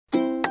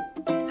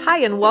Hi,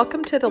 and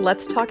welcome to the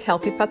Let's Talk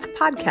Healthy Pets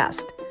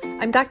podcast.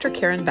 I'm Dr.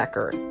 Karen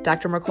Becker,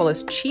 Dr.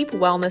 Mercola's Chief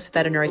Wellness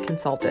Veterinary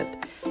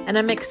Consultant, and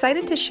I'm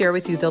excited to share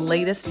with you the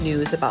latest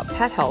news about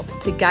pet health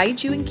to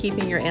guide you in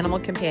keeping your animal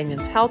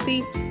companions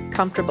healthy,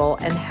 comfortable,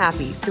 and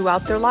happy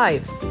throughout their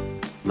lives.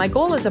 My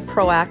goal as a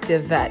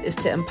proactive vet is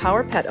to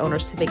empower pet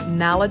owners to make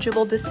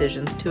knowledgeable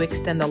decisions to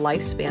extend the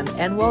lifespan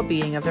and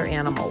well-being of their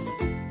animals.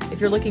 If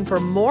you're looking for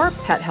more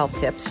pet health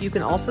tips, you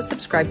can also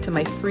subscribe to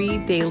my free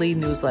daily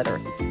newsletter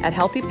at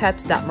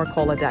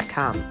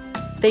healthypets.mercola.com.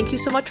 Thank you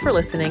so much for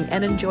listening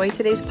and enjoy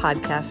today's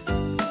podcast.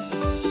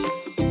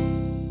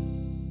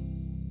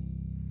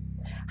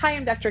 Hi,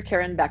 I'm Dr.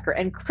 Karen Becker,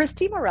 and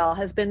Christy Morrell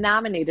has been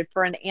nominated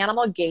for an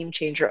Animal Game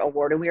Changer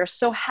Award, and we are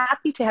so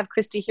happy to have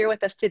Christy here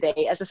with us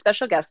today as a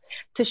special guest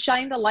to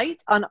shine the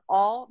light on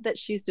all that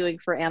she's doing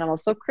for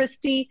animals. So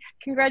Christy,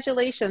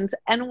 congratulations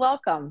and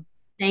welcome.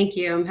 Thank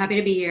you. I'm happy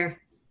to be here.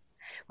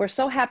 We're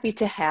so happy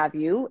to have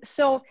you.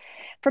 So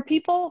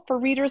for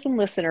readers and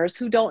listeners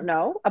who don't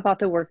know about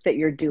the work that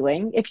you're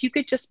doing, if you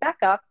could just back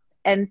up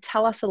and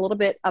tell us a little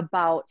bit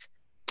about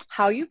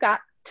how you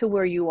got to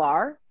where you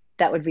are,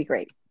 that would be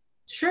great.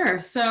 Sure.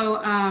 So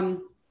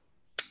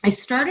I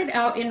started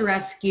out in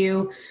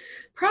rescue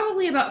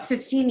probably about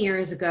 15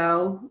 years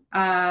ago.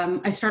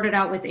 I started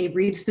out with a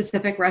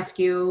breed-specific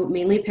rescue,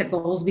 mainly pit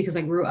bulls, because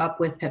I grew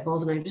up with pit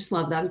bulls and I just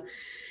love them.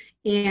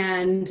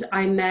 And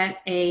I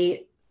met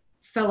a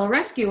fellow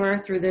rescuer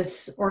through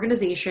this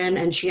organization,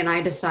 and she and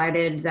I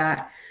decided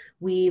that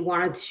we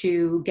wanted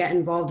to get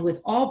involved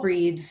with all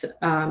breeds,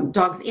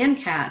 dogs and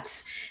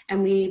cats.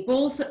 And we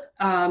both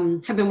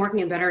have been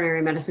working in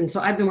veterinary medicine. So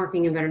I've been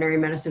working in veterinary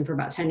medicine for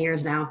about 10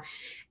 years now.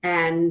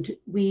 And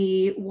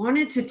we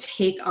wanted to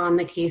take on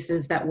the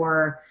cases that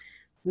were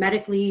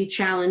medically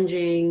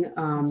challenging,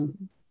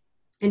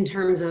 in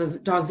terms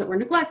of dogs that were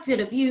neglected,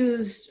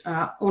 abused,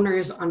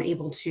 owners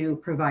unable to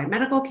provide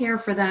medical care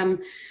for them.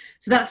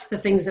 So that's the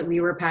things that we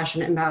were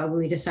passionate about when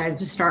we decided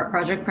to start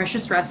Project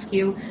Precious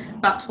Rescue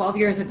about 12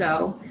 years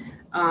ago.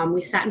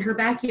 We sat in her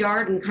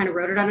backyard and kind of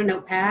wrote it on a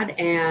notepad,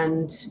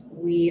 and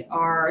we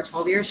are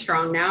 12 years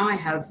strong now. I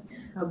have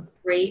a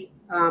great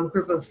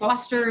group of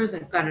fosters.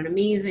 I've got an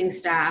amazing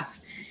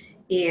staff.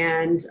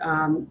 And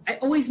I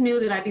always knew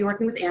that I'd be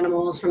working with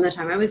animals from the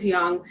time I was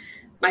young.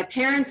 My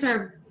parents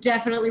are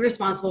definitely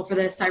responsible for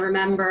this. I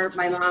remember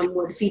my mom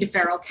would feed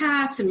feral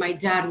cats and my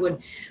dad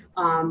would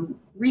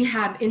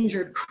rehab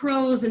injured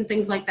crows and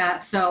things like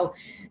that. So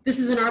this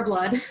is in our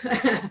blood.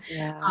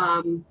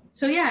 Yeah.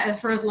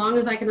 For as long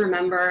as I can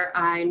remember,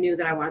 I knew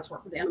that I wanted to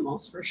work with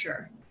animals for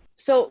sure.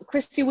 So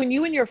Christy, when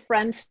you and your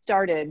friends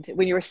started,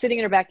 when you were sitting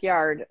in your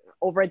backyard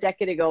over a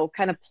decade ago,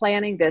 kind of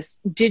planning this,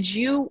 did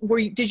you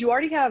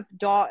already have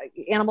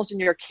animals in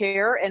your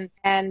care,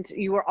 and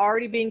you were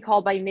already being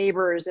called by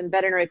neighbors and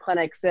veterinary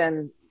clinics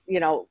and,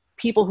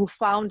 people who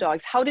found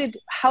dogs? How did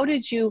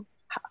you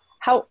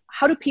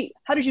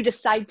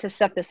decide to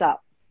set this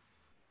up?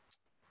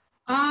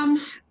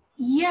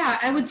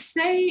 I would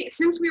say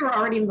since we were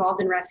already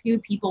involved in rescue,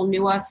 people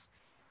knew us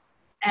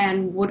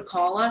and would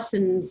call us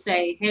and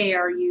say, hey,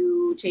 are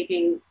you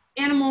taking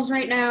animals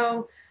right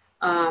now?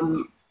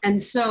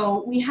 And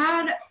so we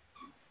had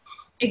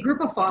a group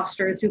of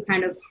fosters who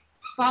kind of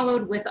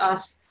followed with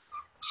us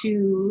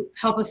to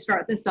help us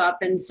start this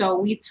up. And so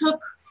we took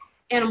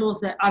animals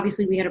that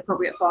obviously we had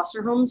appropriate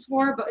foster homes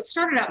for, but it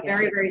started out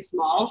very, very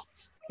small.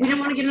 We didn't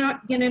want to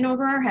get in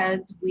over our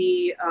heads.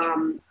 We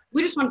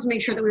just wanted to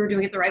make sure that we were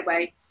doing it the right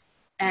way.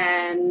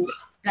 And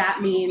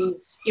that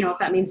means, if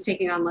that means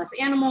taking on less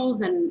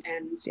animals and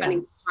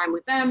spending time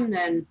with them,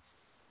 then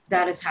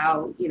that is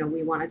how,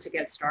 we wanted to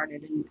get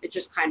started. And it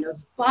just kind of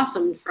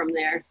blossomed from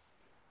there.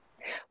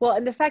 Well,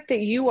 and the fact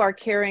that you are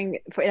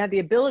have the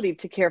ability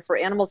to care for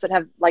animals that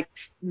have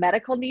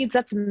medical needs,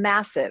 that's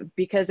massive,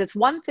 because it's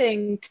one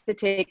thing to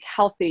take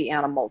healthy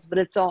animals, but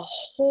it's a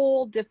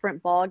whole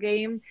different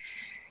ballgame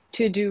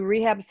to do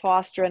rehab,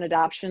 foster, and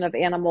adoption of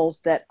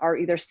animals that are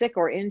either sick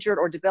or injured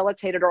or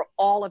debilitated or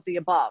all of the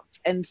above.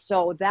 And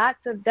so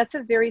that's a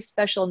very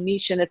special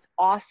niche, and it's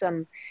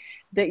awesome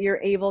that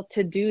you're able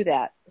to do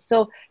that.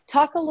 So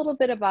talk a little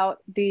bit about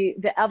the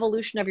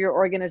evolution of your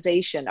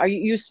organization. Are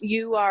you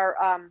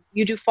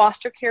do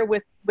foster care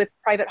with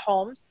private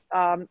homes,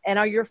 and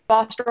are your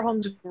foster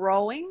homes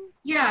growing?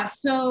 Yeah.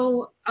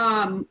 So,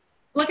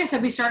 like I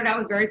said, we started out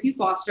with very few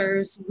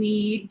fosters.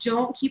 We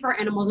don't keep our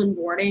animals in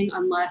boarding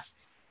unless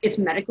it's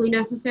medically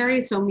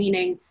necessary. So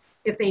meaning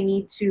if they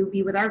need to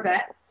be with our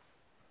vet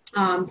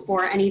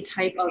for any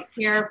type of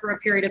care for a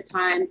period of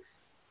time.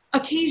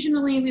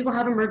 Occasionally, we will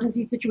have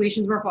emergency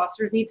situations where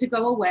fosters need to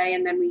go away,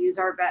 and then we use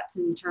our vets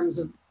in terms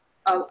of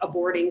a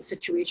boarding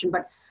situation,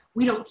 but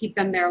we don't keep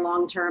them there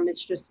long term.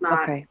 It's just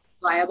not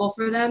viable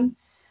for them.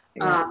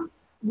 Yeah.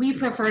 We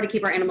prefer to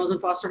keep our animals in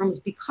foster homes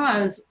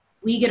because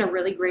we get a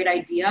really great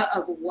idea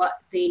of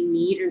what they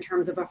need in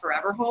terms of a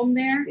forever home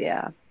there.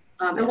 Yeah.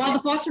 And while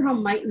the foster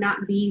home might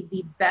not be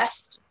the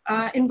best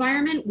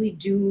environment, we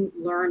do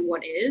learn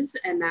what is,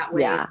 and that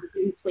way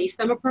we can place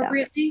them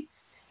appropriately. Yeah.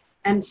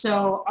 And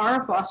so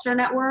our foster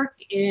network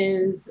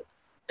is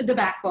the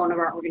backbone of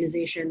our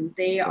organization.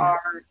 They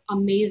are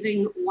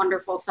amazing,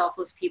 wonderful,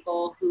 selfless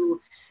people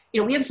who,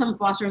 we have some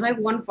fosters. I have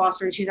one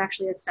foster, and she's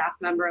actually a staff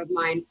member of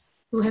mine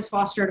who has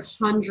fostered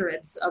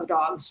hundreds of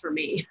dogs for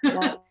me.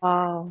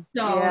 Wow.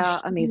 So, yeah,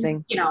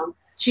 amazing.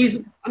 She's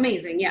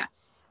amazing. Yeah.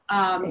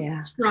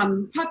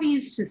 From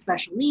puppies to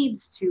special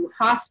needs to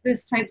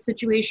hospice type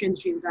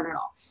situations, she's done it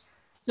all.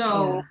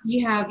 So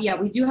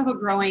we do have a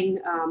growing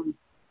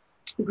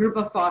group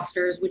of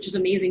fosters, which is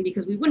amazing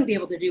because we wouldn't be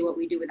able to do what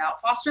we do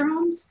without foster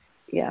homes.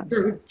 Yeah.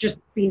 There would just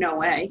be no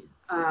way.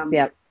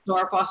 So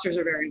our fosters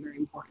are very, very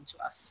important to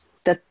us.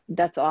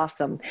 That's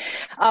awesome.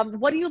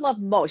 What do you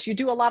love most? You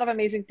do a lot of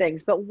amazing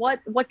things, but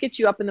what gets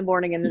you up in the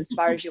morning and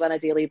inspires you on a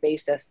daily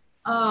basis?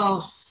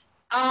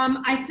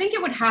 I think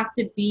it would have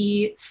to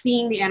be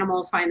seeing the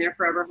animals find their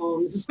forever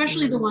homes,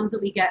 especially the ones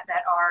that we get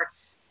that are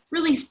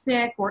really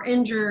sick or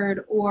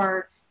injured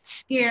or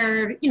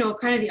scared,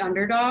 kind of the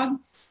underdog.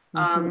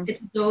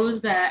 It's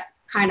those that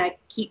kind of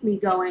keep me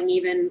going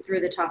even through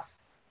the tough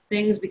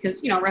things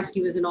because,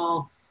 rescue isn't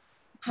all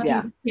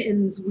puppies and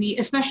kittens. We,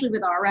 especially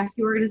with our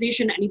rescue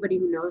organization, anybody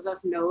who knows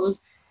us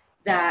knows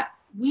that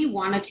we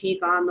want to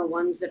take on the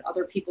ones that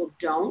other people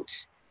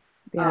don't.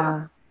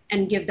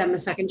 And give them a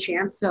second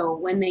chance. So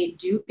when they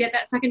do get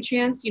that second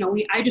chance,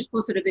 I just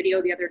posted a video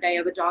the other day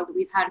of a dog that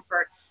we've had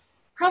for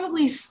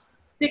probably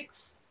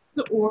 6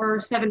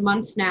 or 7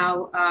 months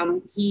now.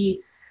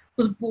 He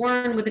was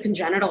born with a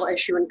congenital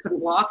issue and couldn't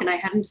walk. And I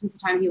had him since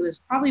the time he was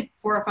probably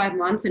 4 or 5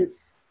 months. And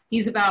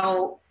he's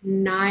about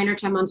 9 or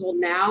 10 months old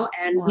now.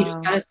 And he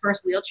just got his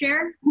first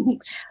wheelchair.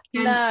 And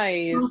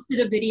nice.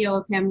 Posted a video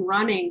of him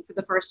running for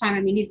the first time.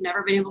 I mean, he's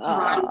never been able to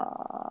run.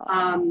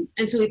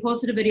 And so we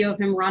posted a video of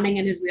him running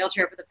in his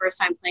wheelchair for the first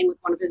time, playing with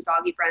one of his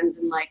doggy friends.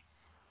 And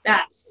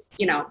that's,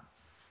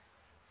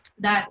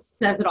 that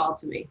says it all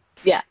to me.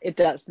 Yeah, it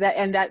does.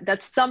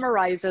 That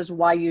summarizes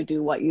why you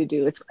do what you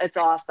do. It's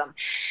awesome.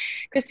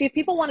 Christy, if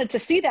people wanted to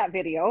see that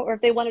video or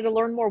if they wanted to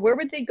learn more, where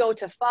would they go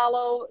to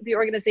follow the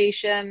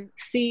organization,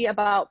 see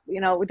about,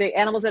 the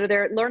animals that are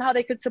there, learn how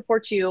they could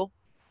support you?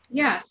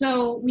 Yeah,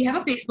 so we have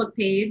a Facebook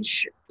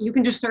page. You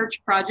can just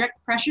search Project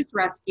Precious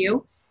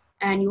Rescue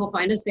and you will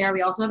find us there.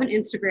 We also have an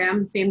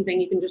Instagram, same thing.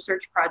 You can just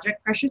search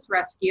Project Precious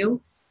Rescue.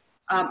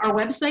 Our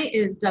website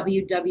is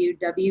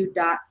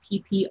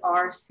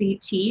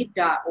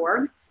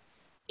www.pprct.org.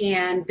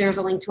 And there's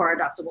a link to our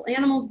adoptable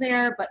animals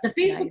there. But the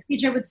Facebook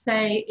page, I would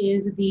say,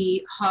 is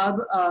the hub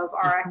of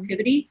our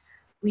activity.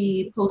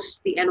 We post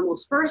the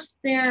animals first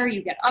there.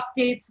 You get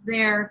updates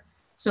there.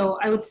 So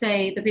I would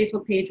say the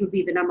Facebook page would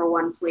be the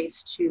 #1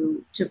 place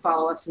to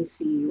follow us and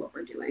see what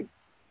we're doing.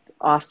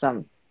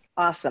 Awesome.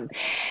 Awesome.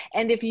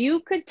 And if you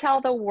could tell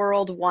the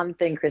world one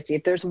thing, Christy,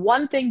 if there's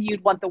one thing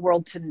you'd want the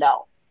world to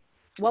know,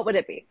 what would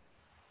it be?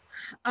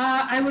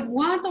 I would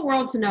want the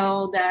world to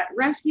know that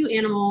rescue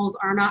animals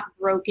are not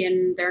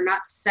broken. They're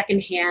not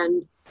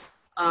secondhand.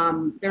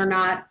 They're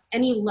not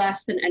any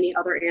less than any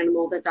other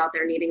animal that's out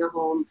there needing a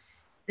home.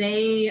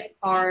 They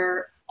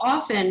are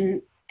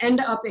often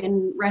end up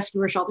in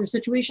rescue or shelter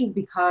situations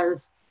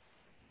because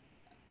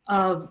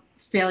of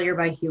failure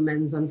by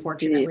humans,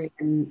 unfortunately.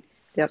 And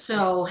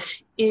so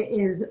it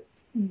is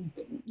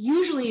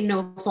usually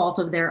no fault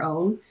of their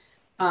own.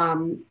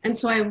 And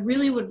so I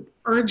really would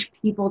urge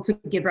people to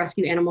give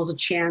rescue animals a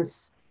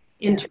chance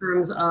in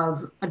terms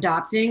of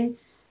adopting,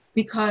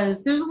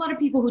 because there's a lot of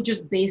people who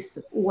just base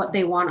what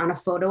they want on a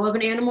photo of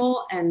an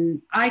animal.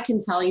 And I can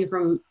tell you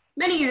from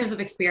many years of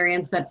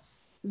experience that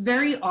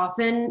very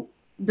often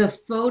the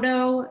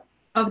photo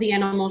of the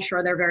animal,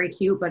 sure, they're very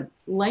cute, but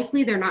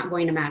likely they're not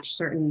going to match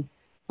certain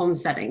home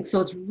settings. So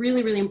it's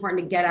really, really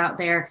important to get out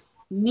there,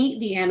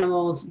 meet the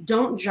animals,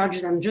 don't judge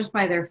them just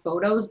by their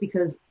photos,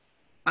 because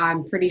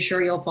I'm pretty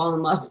sure you'll fall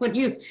in love when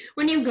you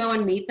go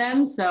and meet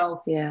them.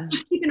 So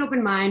just keep an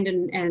open mind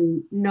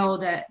and know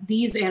that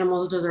these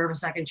animals deserve a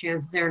second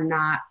chance. They're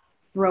not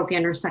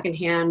broken or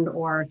secondhand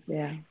or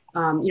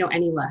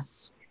any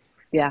less.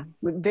 Yeah,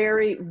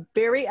 very,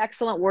 very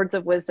excellent words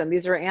of wisdom.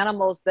 These are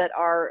animals that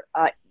are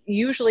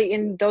usually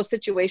in those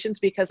situations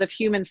because of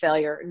human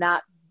failure,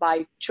 not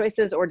by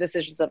choices or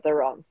decisions of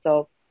their own.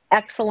 So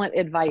excellent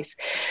advice.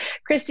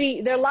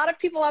 Christy, there are a lot of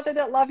people out there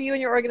that love you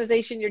and your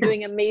organization. You're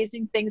doing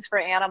amazing things for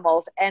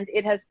animals, and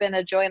it has been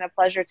a joy and a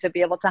pleasure to be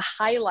able to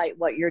highlight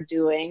what you're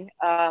doing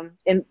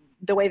in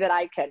the way that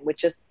I can,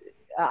 which is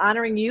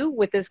honoring you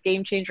with this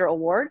Game Changer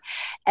Award.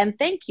 And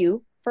thank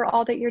you for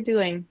all that you're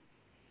doing.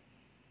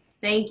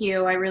 Thank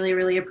you. I really,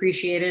 really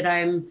appreciate it.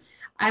 I'm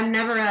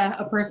never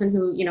a person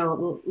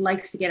who,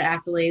 likes to get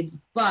accolades,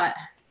 but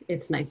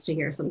it's nice to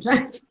hear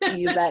sometimes.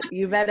 You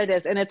bet it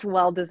is. And it's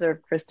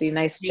well-deserved, Christy.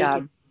 Nice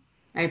job.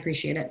 I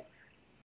appreciate it.